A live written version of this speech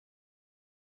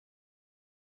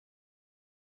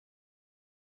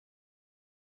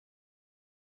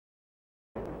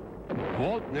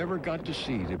Walt never got to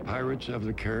see the Pirates of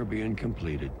the Caribbean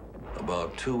completed.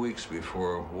 About 2 weeks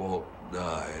before Walt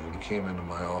died, he came into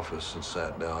my office and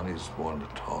sat down. He just wanted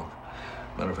to talk.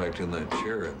 Matter of fact, in that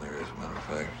chair in there, as a matter of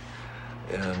fact.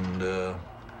 And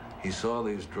he saw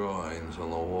these drawings on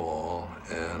the wall,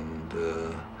 and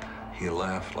he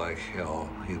laughed like hell.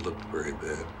 He looked very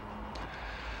bad.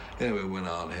 Anyway, we went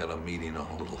out and had a meeting on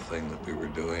a little thing that we were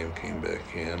doing, came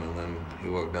back in, and then he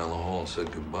walked down the hall and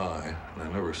said goodbye. And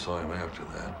I never saw him after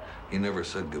that. He never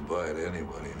said goodbye to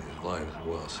anybody in his life. He said,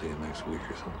 well, I'll see you next week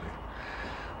or something.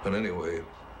 But anyway,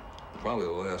 probably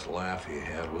the last laugh he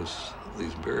had was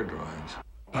these bear drawings.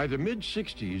 By the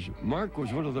mid-60s, Marc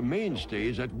was one of the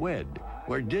mainstays at WED,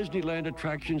 where Disneyland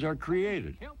attractions are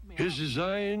created. His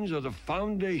designs are the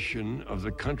foundation of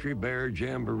the Country Bear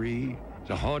Jamboree,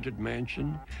 the Haunted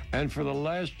Mansion, and for the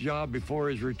last job before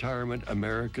his retirement,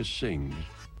 America Sings.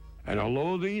 And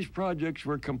although these projects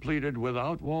were completed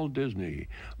without Walt Disney,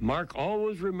 Marc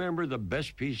always remembered the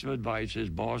best piece of advice his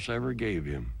boss ever gave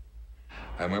him.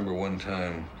 I remember one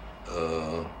time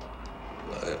I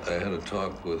had a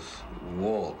talk with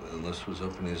Walt, and this was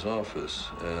up in his office,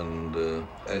 and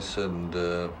I said,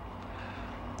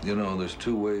 you know, there's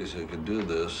two ways you could do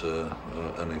this,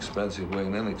 an expensive way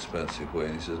and an inexpensive way.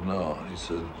 And he says, no. He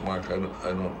said, Marc, I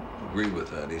don't agree with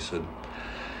that.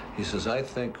 He says, I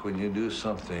think when you do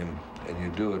something and you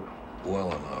do it well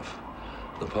enough,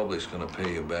 the public's going to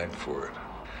pay you back for it.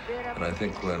 And I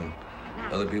think when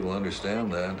other people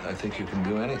understand that, I think you can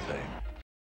do anything.